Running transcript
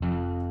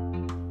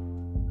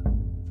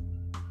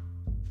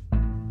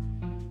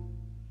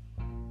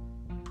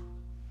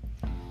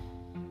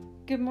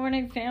Good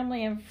morning,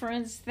 family and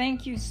friends.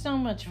 Thank you so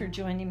much for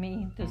joining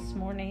me this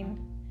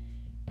morning.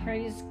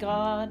 Praise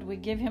God. We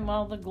give Him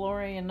all the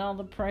glory and all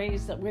the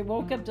praise that we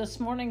woke up this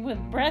morning with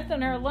breath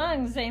in our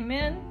lungs.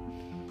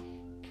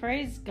 Amen.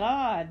 Praise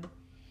God.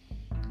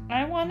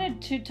 I wanted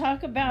to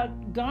talk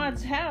about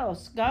God's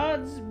house,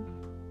 God's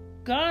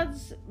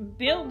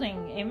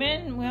building.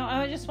 Amen. Well,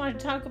 I just want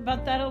to talk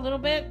about that a little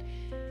bit,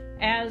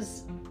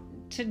 as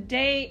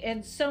today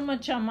it's so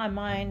much on my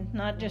mind,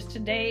 not just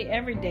today,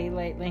 every day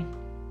lately.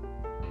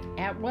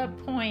 At what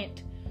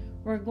point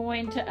we're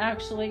going to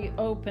actually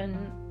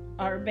open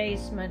our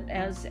basement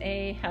as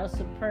a house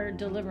of prayer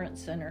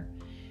deliverance center.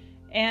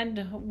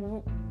 And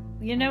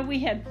we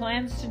had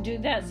plans to do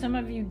that. Some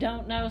of you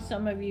don't know,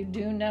 some of you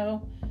do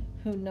know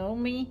who know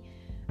me.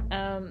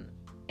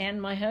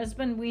 And my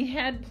husband, we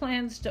had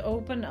plans to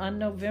open on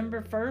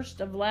November 1st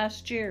of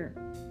last year.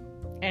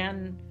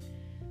 And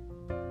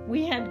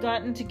we had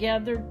gotten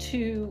together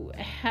to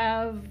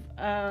have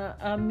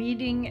a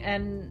meeting,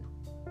 and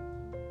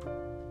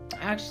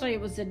actually it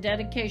was a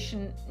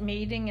dedication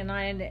meeting, and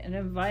I had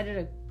invited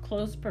a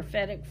close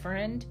prophetic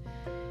friend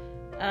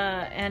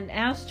and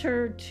asked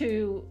her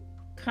to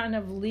kind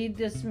of lead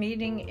this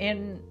meeting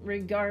in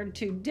regard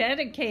to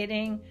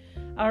dedicating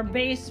our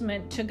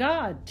basement to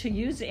God, to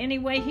use any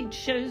way He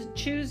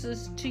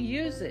chooses to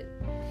use it.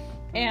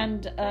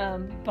 And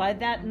by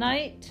that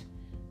night,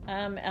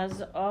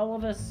 as all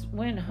of us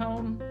went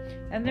home,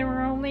 and there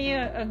were only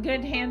a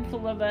good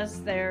handful of us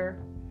there,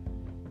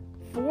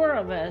 4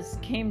 of us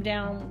came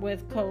down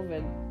with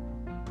COVID,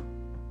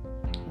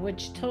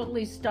 which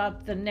totally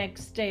stopped the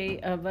next day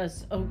of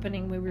us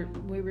opening.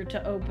 We were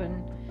to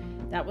open.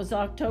 That was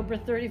October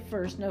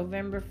 31st.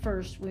 November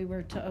 1st we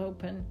were to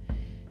open.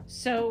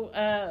 So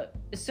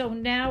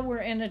now we're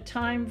in a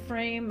time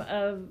frame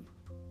of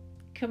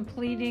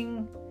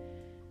completing,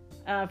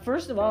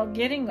 first of all,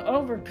 getting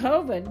over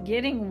COVID,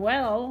 getting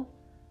well.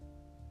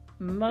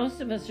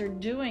 Most of us are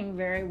doing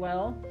very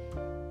well.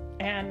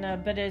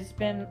 And but it's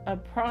been a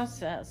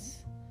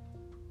process.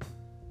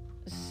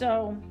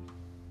 So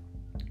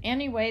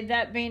anyway,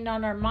 that being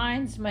on our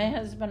minds, my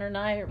husband and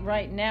I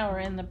right now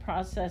are in the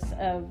process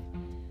of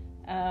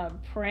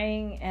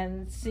praying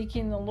and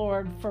seeking the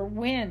Lord for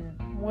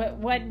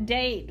what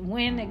date,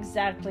 when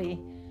exactly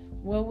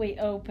will we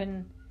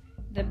open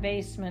the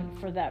basement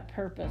for that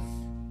purpose.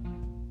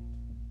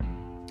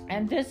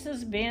 And this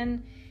has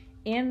been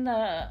in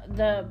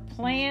the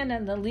plan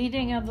and the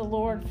leading of the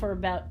Lord for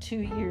about 2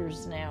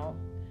 years now,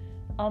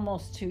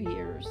 almost 2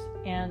 years,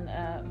 and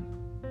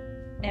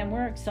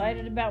we're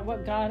excited about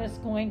what God is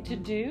going to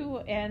do,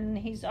 and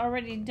He's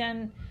already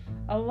done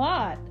a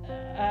lot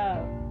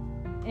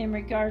in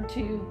regard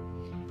to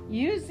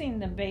using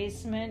the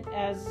basement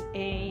as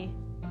a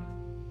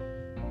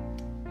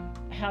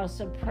house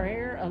of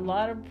prayer. A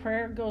lot of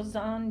prayer goes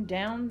on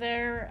down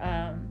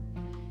there.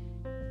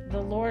 The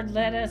Lord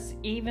led us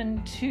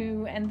even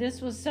to, and this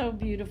was so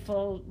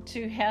beautiful,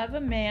 to have a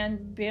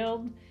man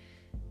build,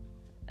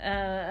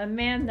 a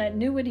man that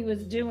knew what he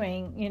was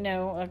doing,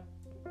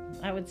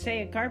 I would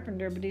say a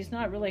carpenter, but he's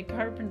not really a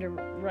carpenter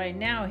right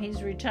now.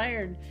 He's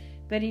retired,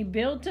 but he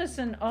built us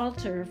an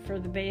altar for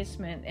the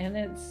basement, and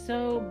it's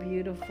so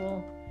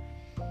beautiful.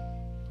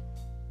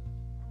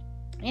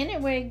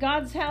 Anyway,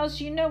 God's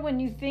house, when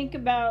you think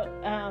about,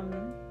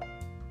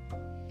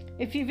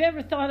 if you've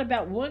ever thought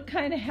about what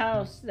kind of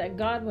house that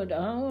God would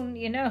own,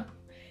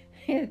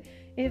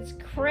 it's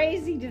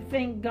crazy to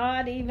think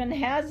God even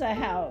has a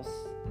house.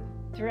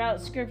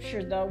 Throughout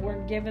Scripture, though,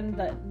 we're given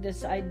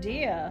this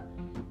idea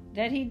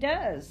that He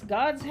does.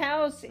 God's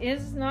house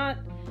is not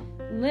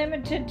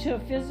limited to a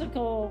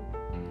physical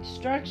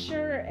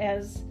structure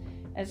as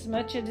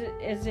much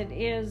as it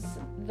is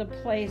the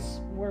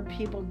place where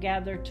people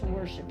gather to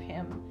worship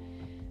Him.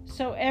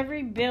 So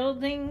every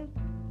building,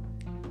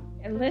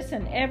 and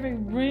listen, every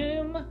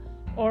room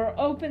or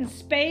open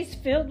space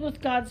filled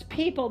with God's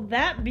people,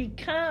 that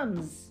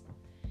becomes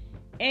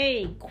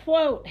a,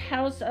 quote,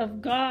 house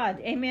of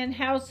God. Amen.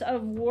 House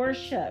of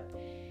worship.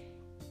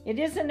 It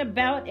isn't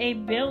about a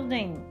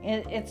building.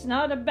 It's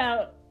not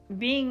about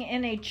being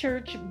in a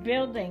church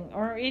building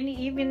or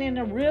even in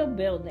a real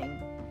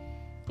building.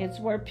 It's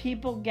where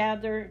people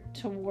gather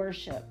to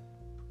worship.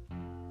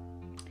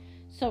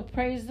 So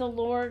praise the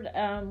Lord.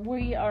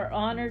 We are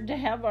honored to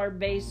have our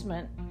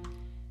basement.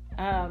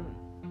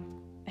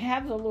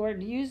 Have the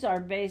Lord use our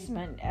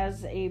basement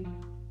as a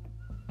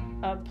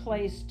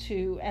place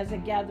as a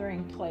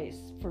gathering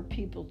place for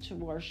people to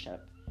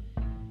worship.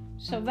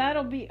 So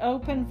that'll be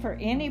open for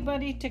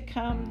anybody to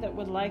come that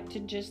would like to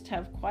just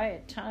have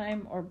quiet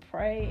time or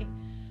pray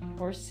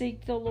or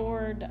seek the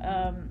Lord.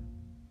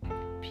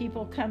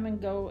 People come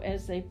and go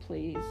as they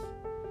please.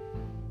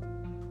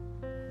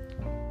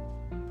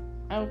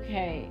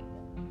 Okay,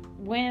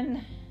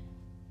 when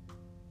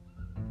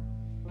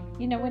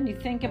you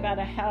think about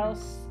a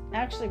house,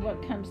 actually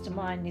what comes to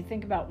mind, you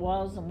think about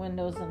walls and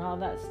windows and all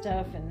that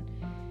stuff, and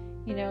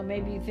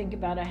maybe you think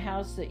about a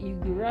house that you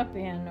grew up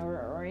in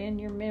or in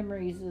your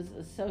memories is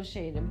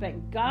associated.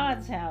 But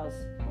God's house,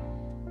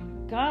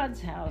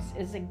 God's house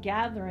is a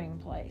gathering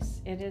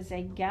place. It is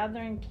a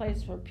gathering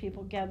place where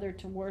people gather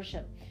to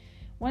worship.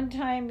 One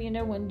time,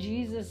 when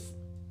Jesus,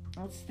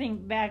 let's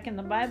think back in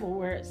the Bible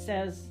where it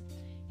says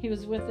he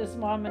was with his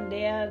mom and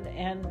dad,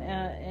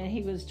 and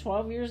he was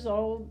 12 years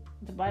old.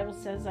 The Bible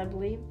says, I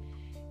believe,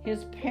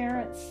 his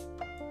parents,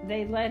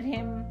 they left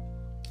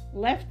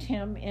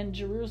him in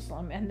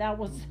Jerusalem, and that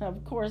was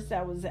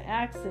an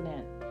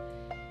accident.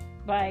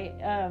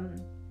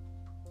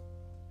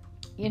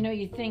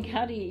 You think,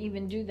 how do you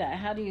even do that?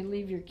 How do you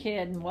leave your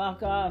kid and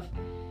walk off?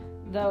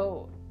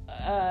 Though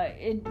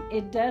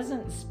it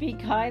doesn't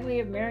speak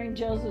highly of Mary and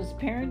Joseph's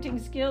parenting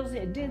skills,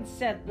 it did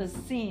set the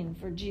scene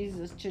for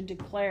Jesus to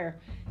declare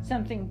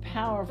something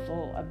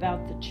powerful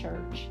about the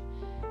church.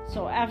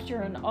 So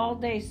after an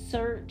all-day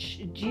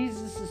search,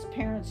 Jesus'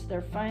 parents,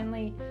 they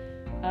finally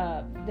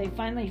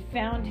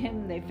found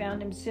him. They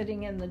found him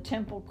sitting in the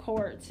temple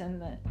courts,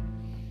 and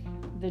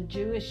the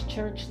Jewish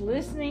church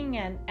listening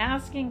and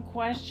asking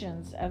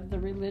questions of the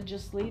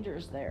religious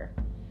leaders there.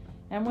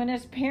 And when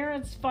his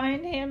parents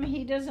find him,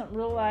 he doesn't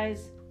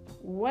realize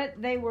what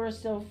they were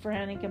so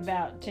frantic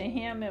about. To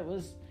him, it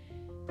was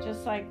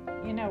just like,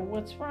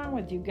 what's wrong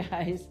with you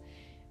guys?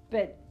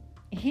 But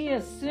he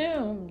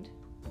assumed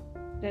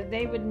that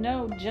they would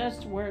know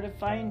just where to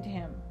find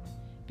him,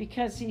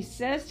 because he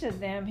says to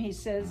them,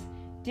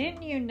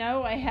 didn't you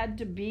know I had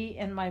to be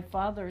in my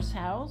Father's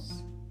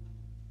house?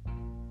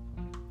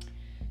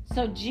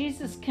 So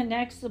Jesus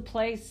connects the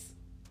place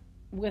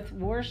with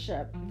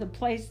worship, the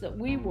place that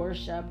we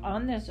worship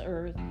on this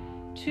earth,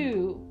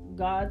 to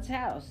God's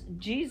house.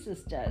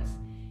 Jesus does.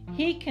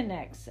 He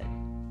connects it.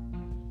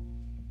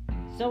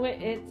 So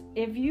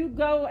if you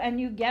go and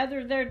you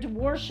gather there to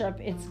worship,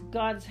 it's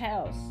God's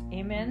house.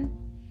 Amen?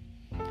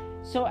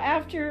 So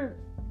after,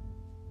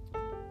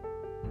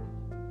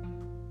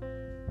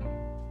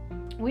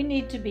 we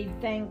need to be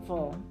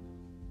thankful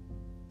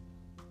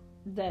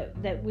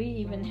that we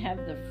even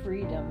have the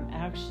freedom,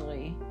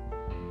 actually,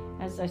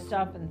 as I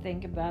stop and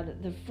think about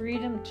it, the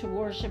freedom to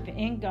worship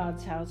in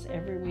God's house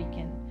every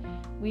weekend.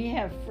 We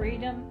have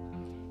freedom.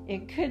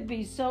 It could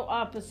be so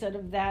opposite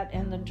of that,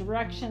 and the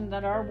direction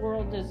that our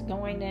world is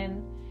going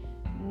in,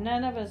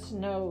 none of us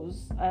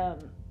knows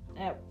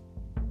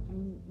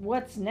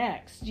what's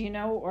next,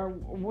 or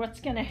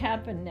what's going to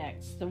happen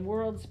next. The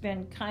world's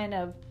been kind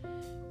of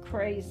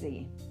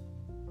crazy.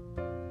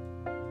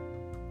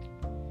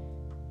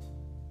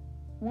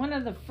 One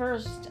of the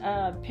first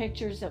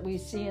pictures that we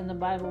see in the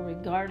Bible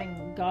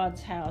regarding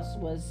God's house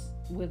was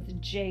with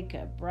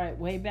Jacob, right?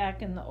 Way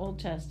back in the Old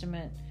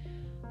Testament.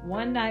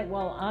 One night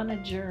while on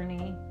a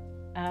journey,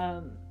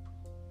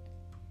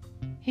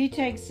 he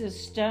takes his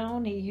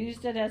stone, he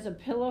used it as a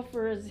pillow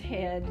for his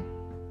head,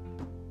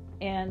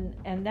 and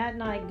that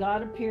night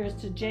God appears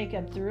to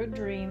Jacob through a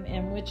dream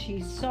in which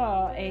he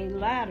saw a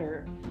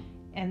ladder,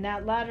 and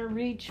that ladder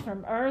reached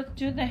from earth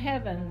to the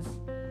heavens,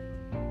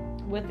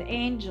 with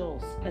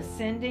angels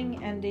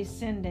ascending and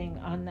descending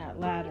on that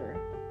ladder.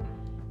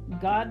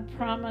 God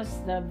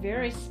promised the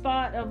very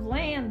spot of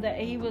land that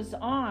he was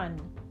on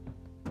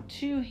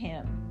to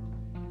him,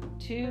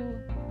 to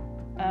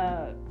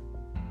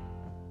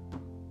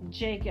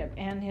Jacob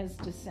and his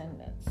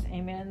descendants.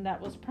 Amen. That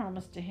was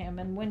promised to him.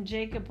 And when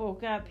Jacob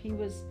woke up, he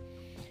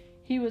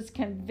was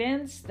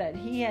convinced that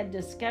he had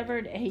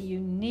discovered a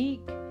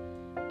unique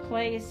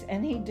place,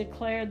 and he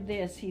declared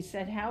this. He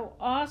said, "How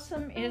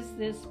awesome is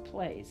this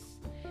place?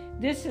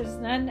 This is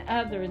none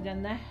other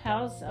than the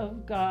house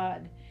of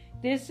God.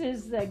 This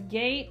is the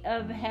gate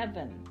of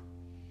heaven."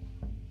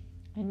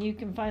 And you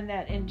can find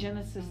that in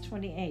Genesis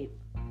 28.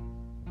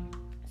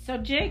 So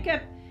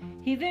Jacob,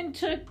 he then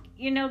took,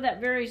 that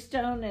very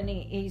stone, and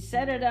he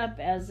set it up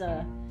as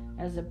a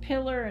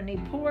pillar, and he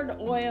poured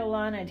oil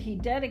on it. He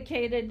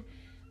dedicated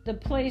the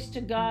place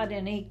to God,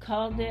 and he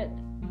called it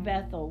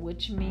Bethel,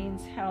 which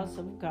means house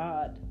of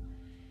God.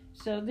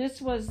 So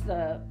this was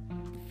the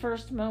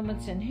first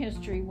moments in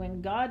history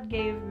when God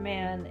gave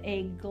man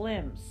a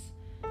glimpse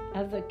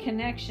of the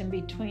connection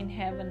between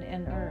heaven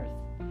and earth.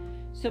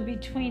 So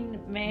between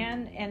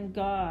man and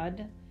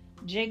God,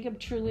 Jacob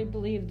truly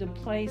believed the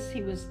place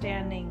he was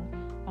standing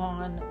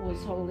on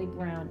was holy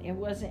ground. It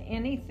wasn't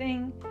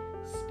anything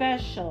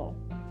special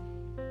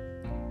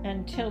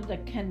until the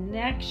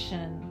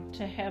connection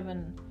to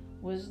heaven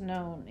was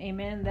known.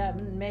 Amen. That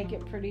would make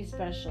it pretty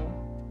special.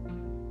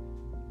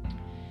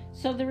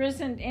 So there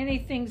isn't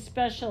anything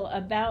special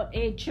about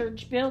a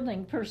church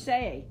building per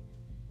se,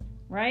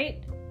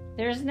 right?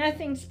 There's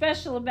nothing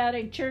special about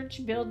a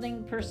church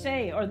building per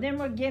se, or then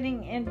we're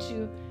getting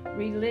into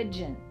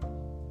religion.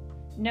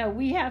 No,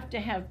 we have to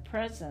have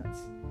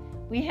presence.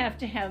 We have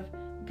to have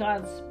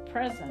God's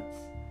presence.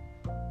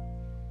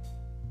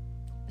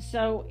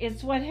 So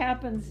it's what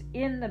happens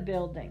in the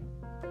building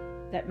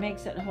that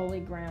makes it holy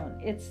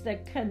ground. It's the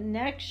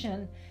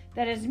connection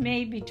that is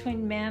made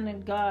between man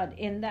and God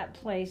in that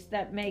place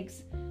that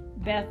makes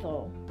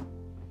Bethel,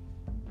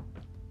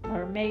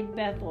 or made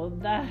Bethel,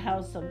 the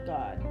house of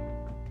God.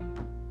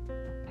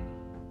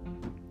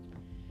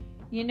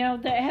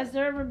 Has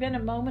there ever been a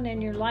moment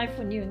in your life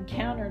when you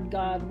encountered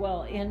God?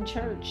 Well, in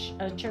church,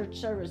 a church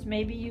service.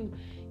 Maybe you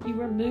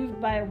were moved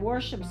by a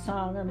worship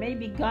song, or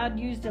maybe God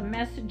used a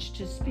message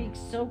to speak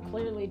so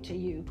clearly to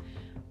you.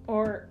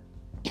 Or,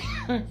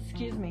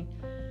 excuse me,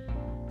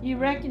 you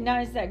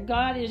recognize that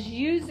God is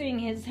using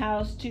his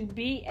house to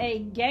be a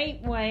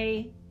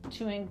gateway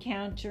to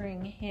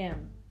encountering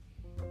him.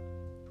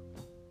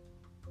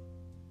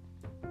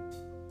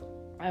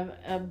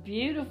 A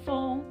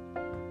beautiful,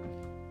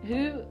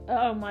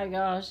 oh my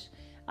gosh.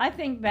 I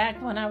think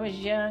back when I was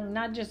young,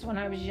 not just when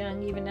I was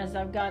young, even as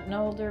I've gotten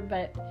older,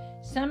 but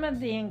some of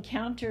the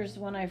encounters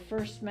when I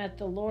first met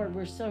the Lord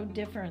were so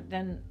different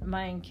than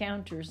my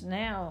encounters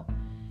now.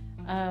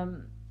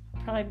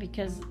 Probably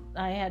because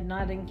I had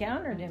not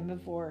encountered him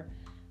before.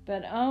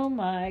 But oh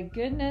my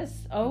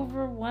goodness,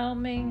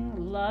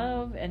 overwhelming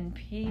love and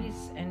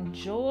peace and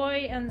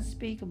joy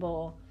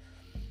unspeakable.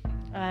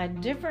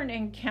 Different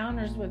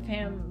encounters with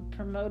him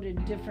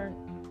promoted different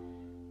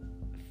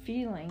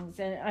feelings.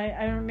 And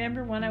I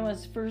remember when I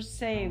was first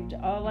saved,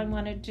 all I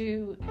wanted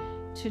to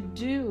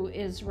do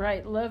is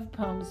write love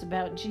poems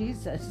about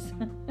Jesus.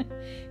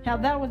 Now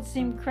that would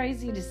seem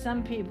crazy to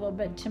some people,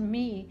 but to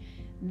me,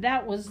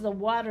 that was the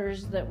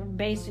waters that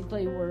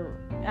basically were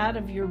out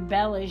of your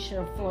belly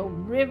shall flow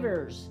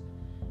rivers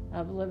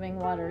of living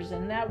waters.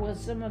 And that was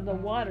some of the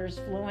waters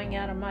flowing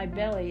out of my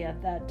belly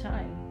at that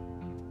time.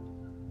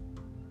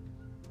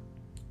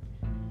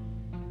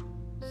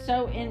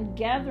 So in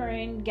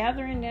gathering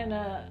in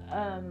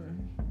a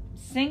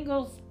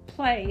single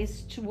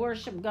place to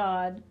worship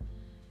God,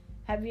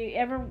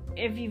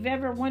 if you've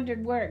ever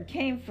wondered where it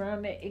came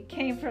from, it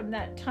came from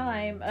that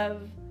time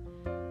of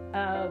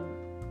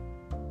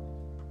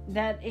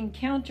that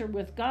encounter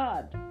with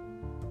God.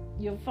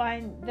 You'll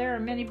find there are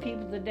many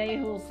people today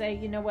who will say,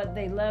 you know what,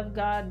 they love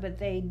God, but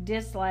they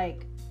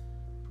dislike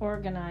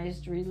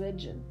organized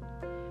religion.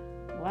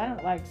 Well, I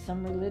don't like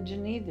some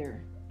religion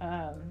either.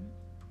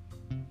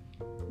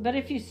 But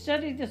if you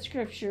study the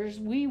scriptures,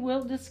 we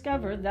will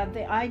discover that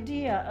the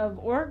idea of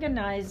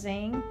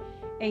organizing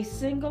a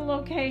single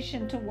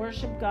location to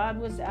worship God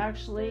was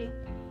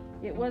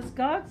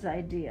God's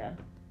idea.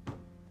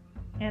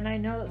 And I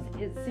know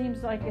it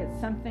seems like it's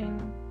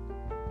something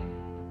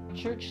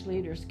church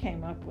leaders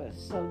came up with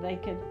so they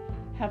could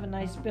have a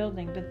nice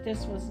building, but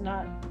this was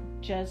not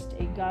just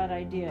a God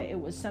idea. It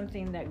was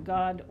something that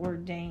God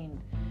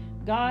ordained.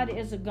 God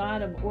is a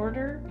God of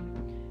order.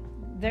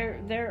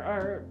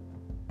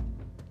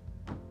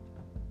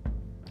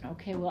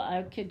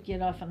 I could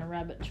get off on a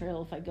rabbit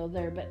trail if I go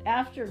there, but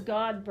after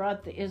God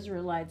brought the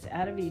Israelites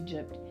out of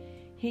Egypt,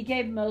 he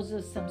gave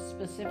Moses some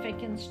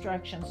specific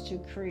instructions to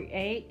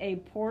create a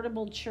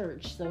portable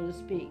church, so to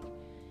speak,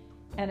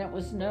 and it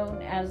was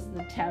known as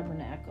the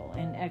tabernacle.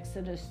 In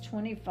Exodus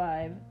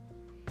 25,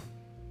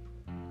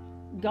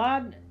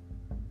 God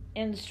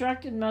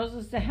instructed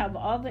Moses to have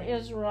all the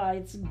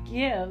Israelites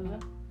give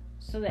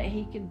so that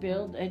he could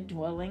build a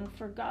dwelling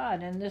for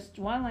God. And this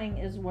dwelling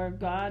is where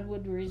God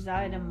would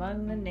reside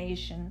among the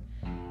nation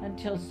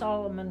until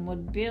Solomon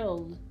would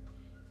build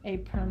a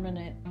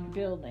permanent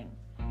building.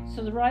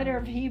 So the writer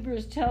of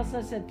Hebrews tells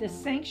us that this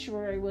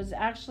sanctuary was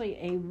actually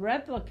a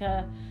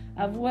replica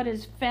of what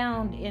is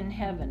found in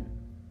heaven.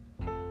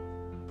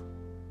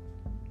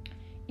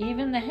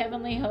 Even the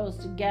heavenly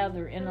hosts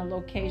gather in a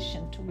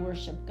location to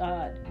worship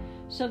God.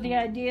 So the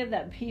idea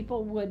that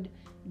people would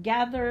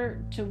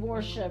gather to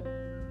worship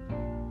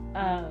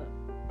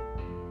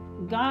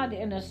God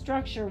in a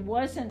structure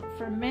wasn't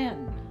from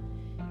men.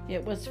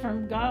 It was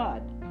from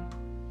God.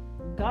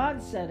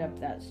 God set up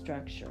that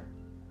structure.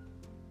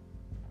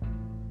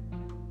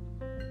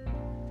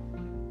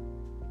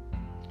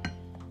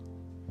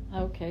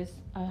 Okay, so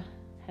I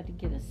had to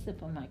get a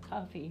sip of my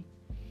coffee.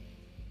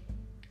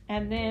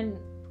 And then,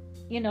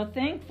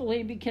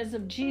 thankfully, because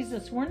of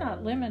Jesus, we're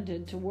not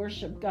limited to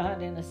worship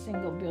God in a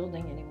single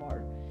building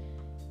anymore.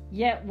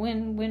 Yet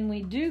when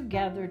we do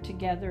gather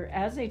together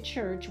as a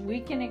church, we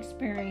can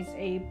experience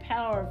a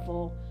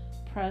powerful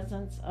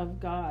presence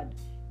of God,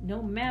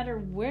 no matter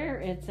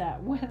where it's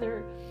at.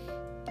 Whether,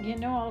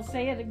 I'll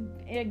say it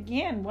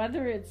again,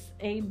 whether it's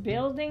a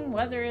building,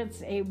 whether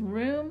it's a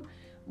room,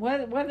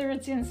 whether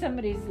it's in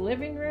somebody's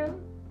living room.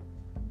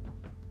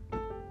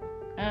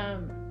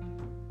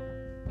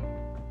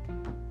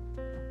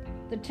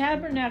 The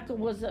tabernacle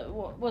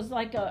was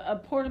like a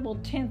portable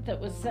tent that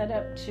was set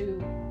up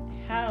to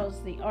house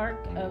the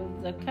Ark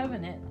of the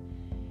Covenant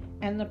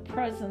and the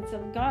presence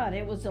of God.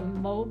 It was a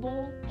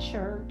mobile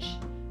church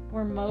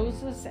where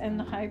Moses and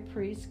the high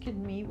priest could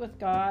meet with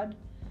God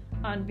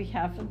on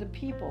behalf of the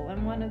people.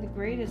 And one of the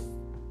greatest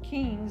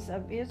kings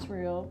of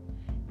Israel,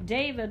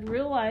 David,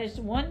 realized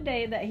one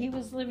day that he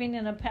was living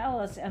in a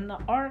palace and the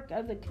Ark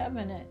of the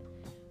Covenant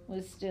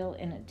was still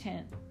in a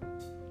tent.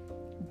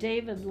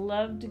 David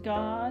loved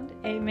God.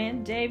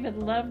 Amen. David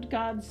loved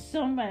God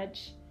so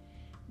much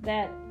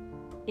that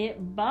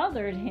it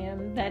bothered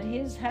him that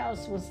his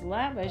house was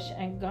lavish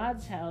and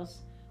God's house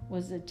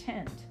was a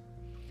tent.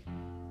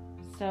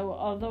 So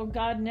although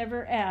God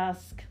never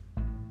asked,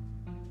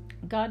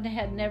 God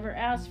had never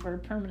asked for a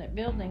permanent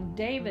building.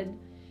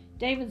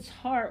 David's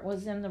heart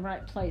was in the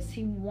right place.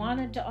 He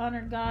wanted to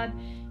honor God.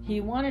 He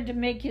wanted to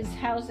make his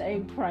house a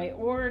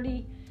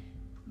priority.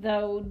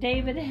 Though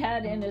David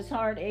had in his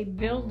heart a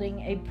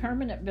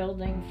permanent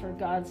building for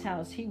God's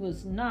house, he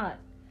was not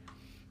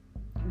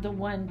the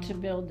one to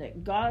build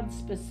it. God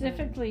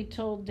specifically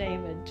told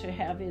David to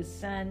have his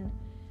son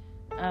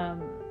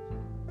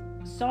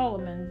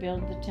Solomon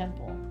build the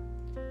temple.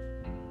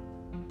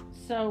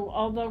 So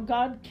although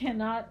God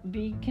cannot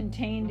be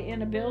contained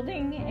in a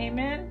building,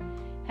 amen,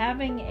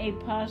 having a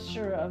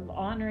posture of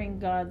honoring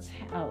God's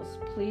house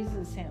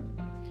pleases him.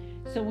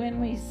 So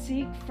when we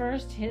seek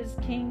first his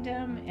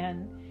kingdom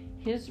and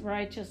his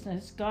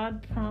righteousness,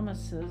 God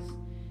promises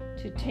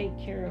to take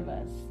care of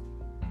us.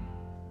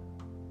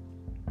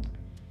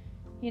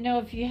 You know,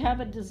 if you have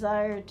a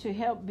desire to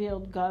help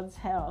build God's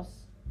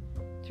house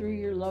through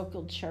your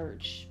local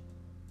church,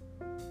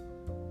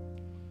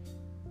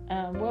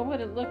 what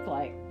would it look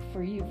like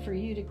for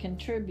you to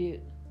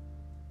contribute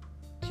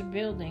to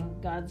building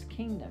God's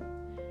kingdom?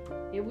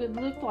 It would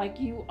look like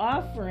you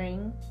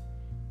offering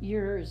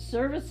your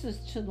services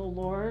to the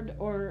Lord,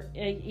 or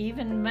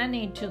even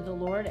money to the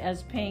Lord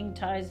as paying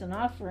tithes and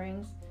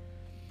offerings.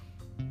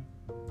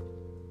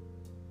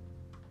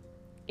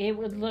 It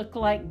would look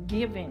like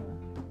giving.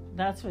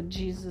 That's what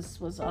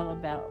Jesus was all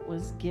about,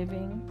 was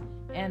giving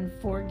and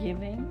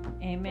forgiving.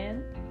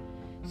 Amen.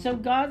 So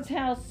God's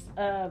house,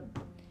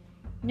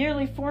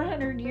 nearly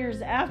 400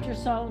 years after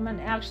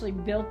Solomon actually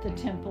built the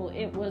temple,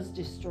 it was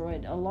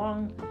destroyed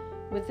along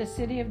with the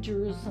city of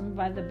Jerusalem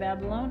by the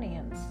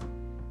Babylonians.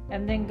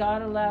 And then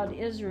God allowed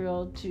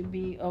Israel to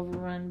be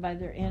overrun by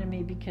their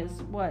enemy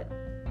because what?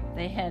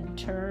 They had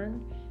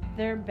turned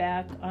their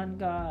back on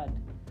God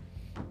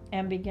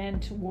and began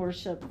to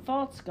worship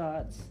false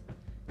gods.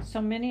 So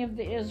many of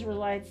the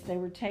Israelites, they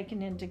were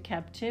taken into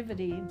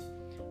captivity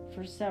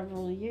for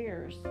several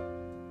years.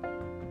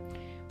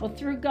 Well,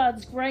 through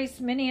God's grace,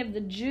 many of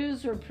the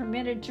Jews were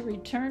permitted to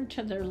return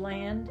to their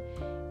land,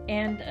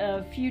 and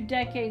a few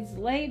decades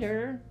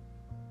later,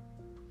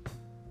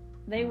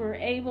 they were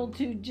able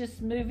to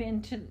just move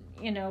into,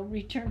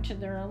 return to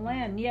their own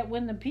land. Yet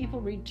when the people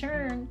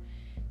returned,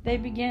 they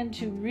began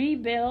to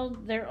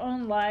rebuild their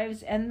own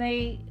lives, and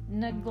they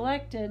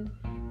neglected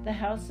the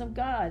house of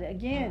God.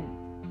 Again,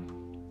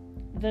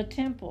 the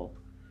temple.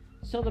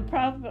 So the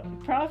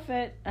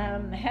prophet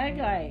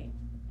Haggai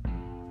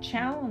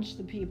challenged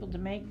the people to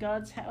make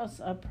God's house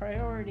a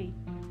priority.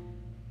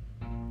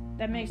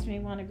 That makes me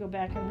want to go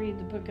back and read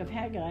the book of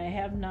Haggai. I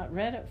have not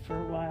read it for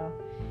a while.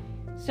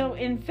 So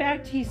in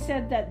fact, he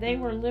said that they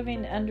were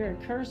living under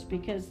a curse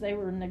because they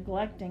were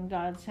neglecting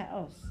God's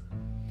house.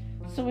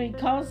 So he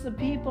calls the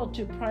people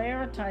to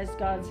prioritize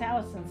God's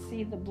house and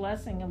see the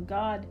blessing of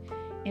God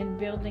in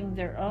building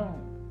their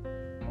own.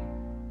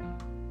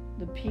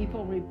 The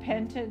people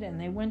repented and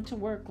they went to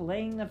work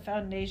laying the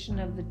foundation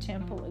of the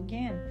temple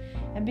again.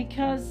 And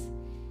because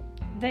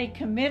they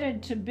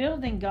committed to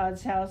building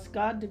God's house,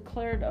 God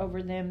declared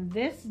over them,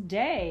 "This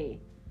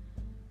day,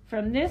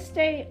 from this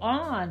day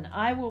on,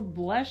 I will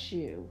bless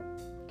you,"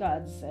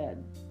 God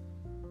said.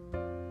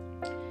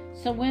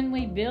 So when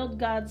we build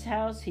God's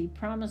house, He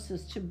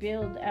promises to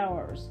build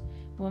ours.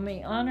 When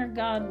we honor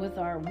God with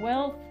our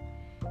wealth,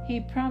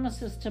 He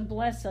promises to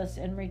bless us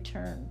in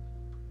return.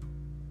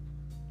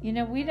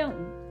 We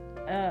don't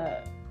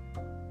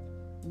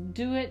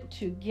do it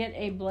to get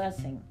a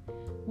blessing.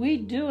 We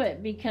do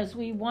it because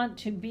we want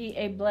to be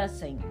a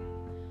blessing.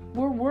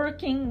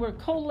 We're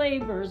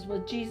co-laborers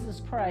with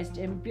Jesus Christ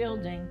in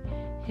building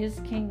His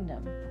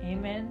kingdom.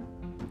 Amen.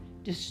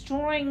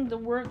 Destroying the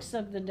works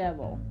of the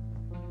devil.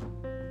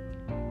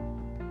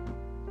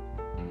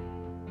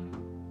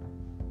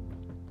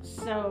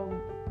 So,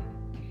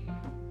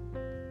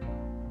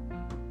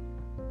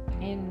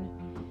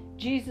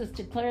 Jesus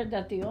declared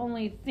that the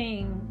only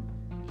thing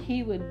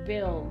He would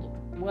build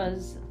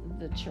was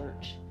the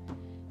church.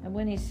 And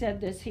when He said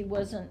this, He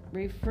wasn't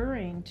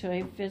referring to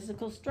a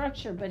physical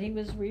structure, but He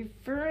was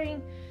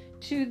referring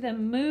to a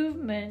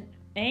movement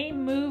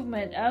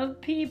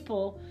of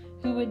people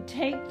who would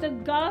take the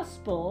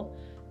gospel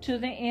to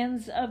the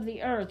ends of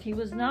the earth. He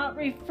was not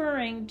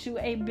referring to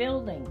a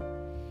building.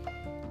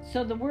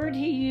 So the word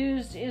He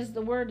used is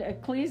the word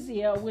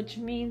ecclesia, which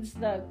means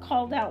the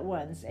called out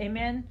ones.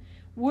 Amen.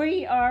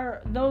 We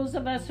are, those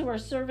of us who are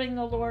serving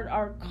the Lord,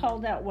 are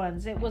called out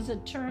ones. It was a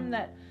term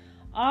that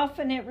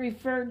often it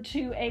referred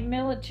to a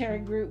military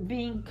group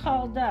being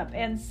called up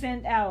and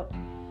sent out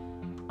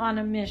on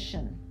a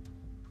mission.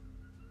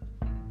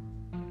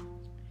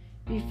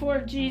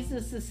 Before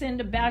Jesus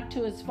ascended back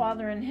to His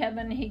Father in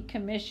heaven, He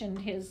commissioned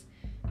His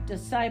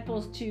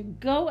disciples to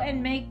go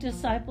and make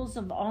disciples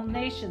of all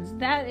nations.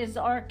 That is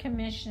our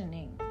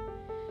commissioning.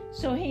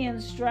 So He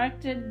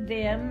instructed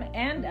them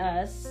and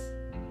us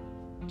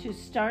to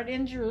start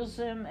in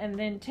Jerusalem and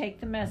then take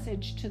the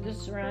message to the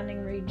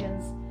surrounding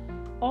regions,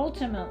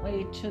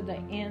 ultimately to the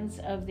ends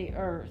of the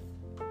earth.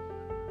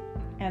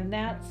 And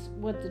that's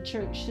what the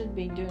church should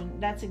be doing.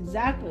 That's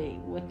exactly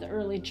what the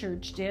early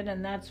church did,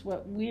 and that's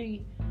what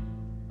we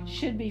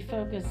should be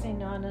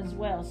focusing on as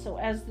well. So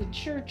as the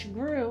church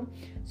grew,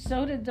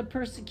 so did the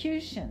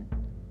persecution.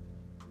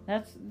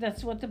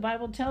 That's what the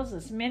Bible tells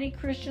us. Many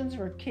Christians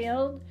were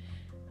killed.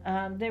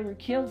 They were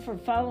killed for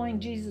following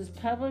Jesus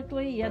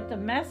publicly, yet the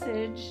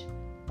message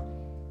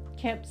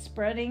kept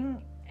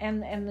spreading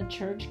and the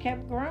church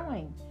kept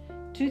growing.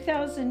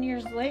 2,000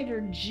 years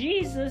later,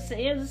 Jesus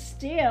is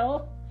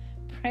still,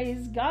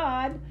 praise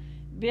God,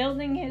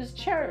 building his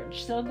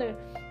church. So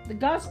the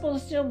gospel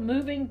is still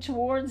moving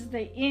towards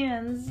the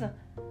ends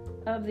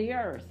of the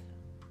earth.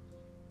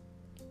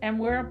 And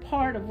we're a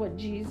part of what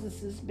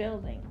Jesus is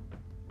building.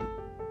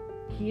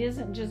 He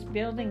isn't just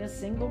building a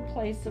single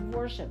place of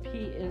worship.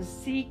 He is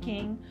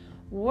seeking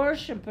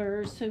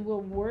worshipers who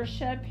will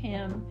worship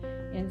him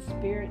in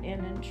spirit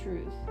and in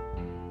truth.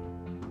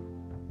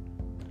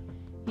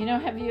 You know,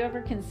 have you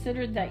ever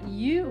considered that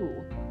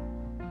you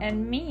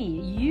and me,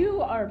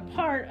 you are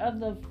part of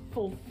the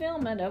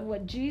fulfillment of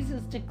what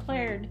Jesus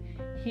declared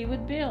he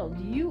would build?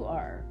 You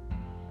are.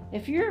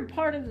 If you're a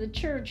part of the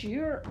church,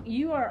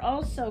 you are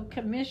also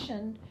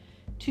commissioned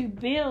to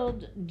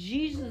build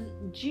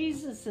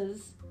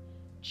Jesus's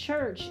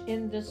church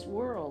in this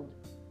world.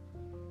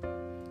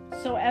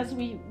 So as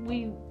we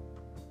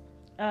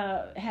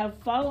have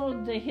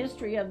followed the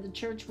history of the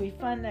church, we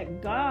find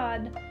that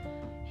God,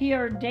 he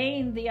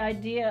ordained the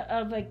idea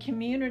of a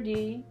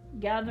community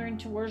gathering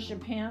to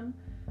worship him.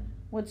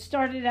 What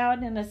started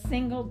out in a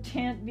single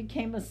tent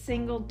became a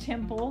single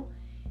temple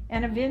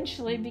and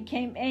eventually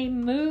became a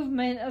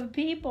movement of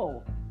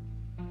people.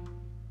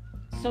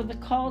 So the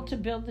call to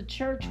build the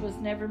church was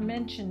never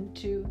mentioned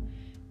to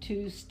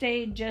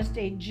stay just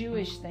a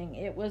Jewish thing.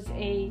 It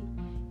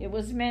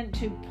was meant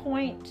to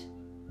point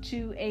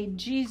to a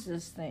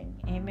Jesus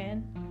thing.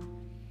 Amen.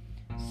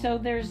 So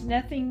there's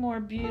nothing more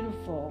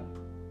beautiful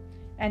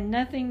and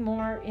nothing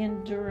more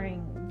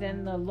enduring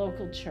than the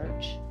local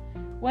church.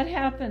 What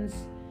happens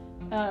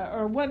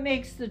or what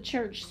makes the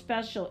church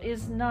special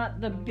is not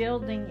the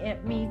building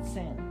it meets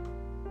in.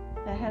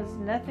 That has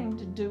nothing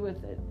to do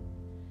with it,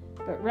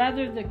 but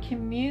rather the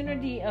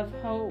community of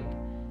hope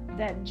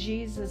that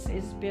Jesus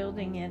is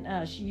building in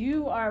us.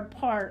 You are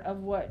part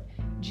of what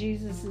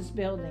Jesus is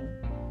building.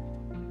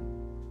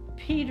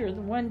 Peter,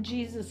 the one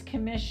Jesus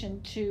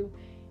commissioned to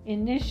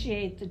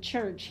initiate the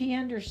church, he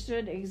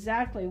understood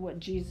exactly what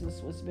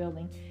Jesus was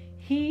building.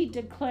 He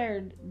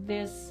declared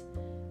this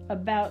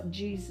about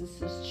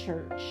Jesus'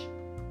 church.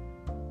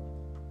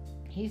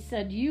 He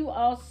said, "You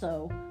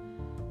also,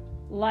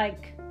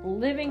 like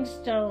living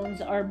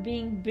stones, are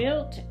being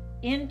built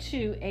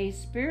into a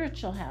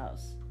spiritual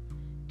house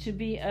to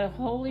be a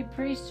holy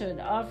priesthood,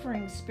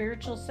 offering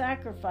spiritual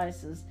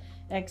sacrifices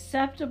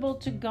acceptable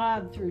to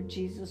God through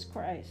Jesus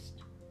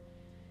Christ."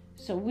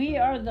 So we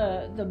are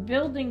the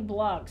building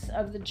blocks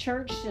of the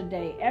church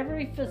today.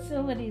 Every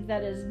facility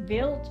that is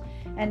built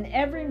and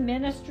every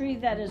ministry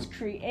that is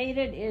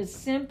created is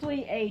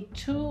simply a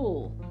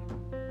tool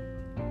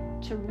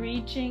to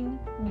reaching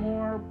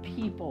more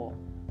people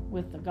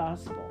with the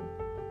gospel.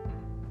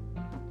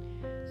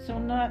 So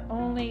not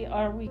only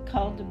are we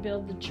called to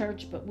build the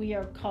church, but we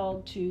are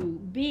called to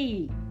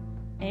be,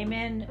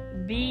 amen,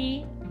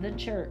 be the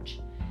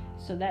church.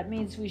 So that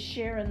means we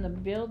share in the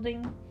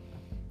building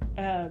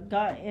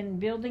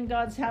building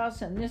God's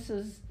house, and this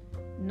is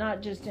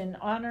not just in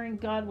honoring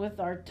God with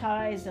our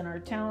tithes and our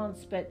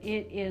talents, but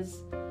it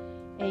is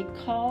a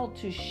call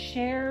to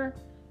share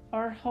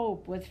our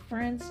hope with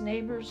friends,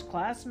 neighbors,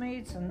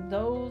 classmates, and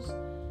those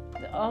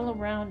all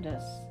around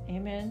us.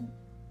 Amen.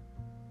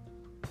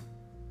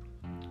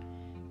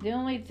 The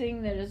only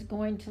thing that is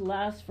going to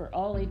last for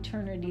all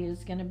eternity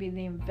is going to be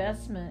the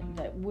investment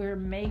that we're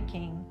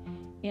making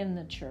in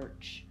the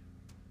church.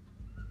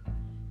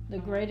 The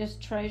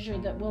greatest treasure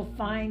that we'll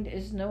find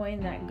is knowing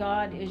that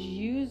God is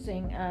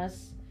using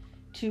us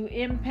to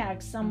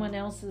impact someone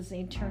else's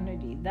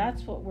eternity.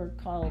 That's what we're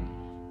called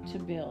to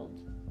build.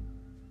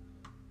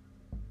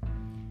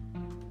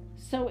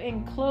 So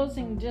in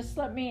closing, just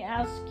let me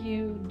ask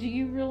you, do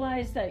you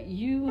realize that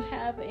you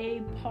have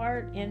a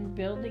part in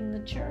building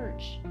the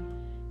church?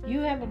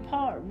 You have a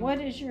part. What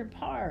is your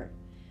part?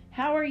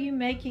 How are you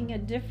making a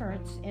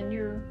difference in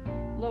your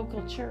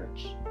local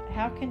church?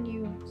 How can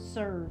you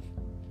serve?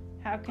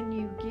 How can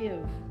you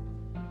give?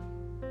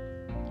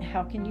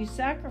 How can you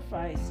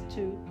sacrifice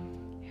to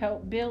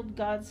help build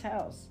God's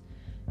house?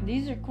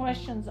 These are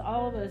questions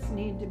all of us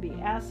need to be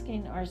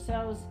asking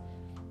ourselves,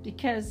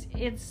 because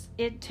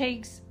it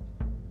takes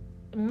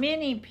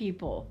many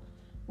people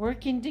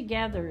working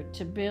together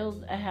to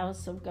build a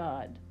house of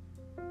God.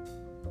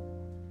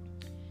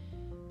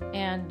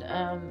 And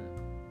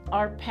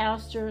our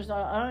pastors,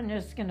 I'm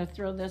just going to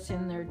throw this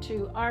in there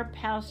too, our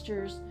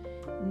pastors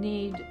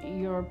need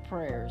your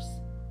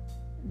prayers.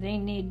 They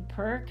need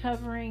prayer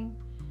covering,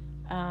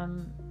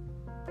 and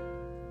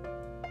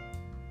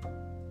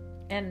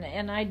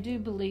I do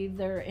believe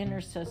there are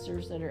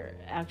intercessors that are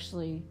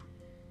actually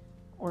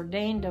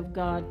ordained of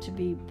God to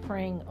be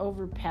praying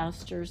over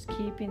pastors,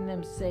 keeping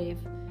them safe,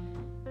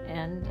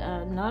 and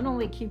not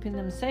only keeping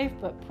them safe,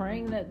 but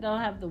praying that they'll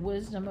have the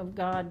wisdom of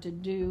God to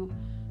do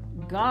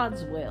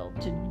God's will,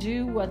 to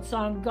do what's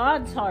on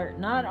God's heart,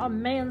 not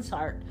on man's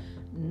heart.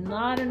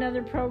 Not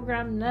another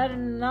program, not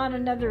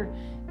another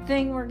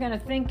thing we're going to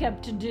think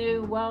up to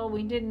do. Well,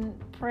 we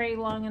didn't pray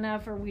long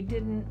enough, or we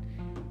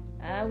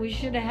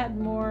should have had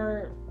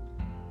more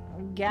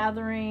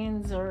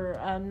gatherings,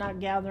 or not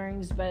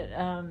gatherings, but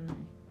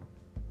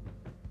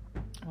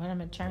what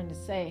am I trying to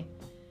say?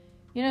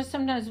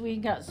 Sometimes we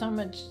got so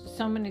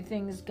many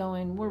things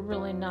going, we're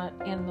really not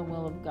in the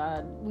will of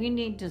God. We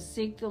need to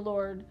seek the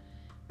Lord.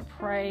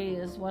 Pray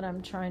is what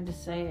I'm trying to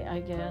say, I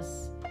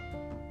guess.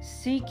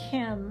 Seek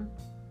Him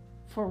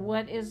for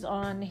what is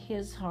on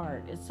His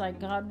heart. It's like,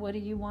 God, what do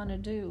you want to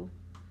do?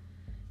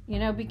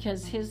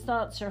 Because His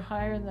thoughts are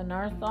higher than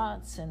our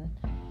thoughts, and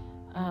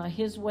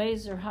His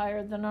ways are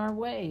higher than our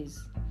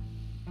ways.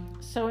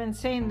 So in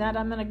saying that,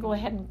 I'm going to go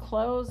ahead and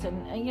close.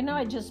 And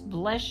I just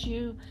bless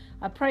you.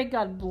 I pray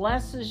God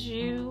blesses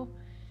you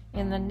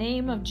in the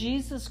name of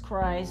Jesus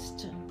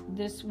Christ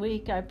this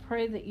week. I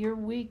pray that your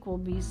week will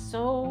be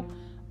so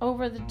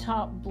over the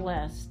top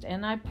blessed.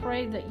 And I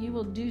pray that you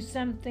will do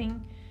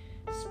something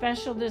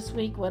special this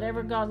week,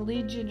 whatever God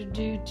leads you to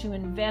do, to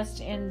invest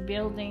in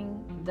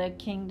building the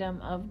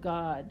kingdom of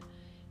God,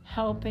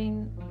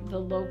 helping the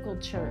local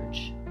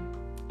church.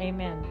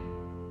 Amen.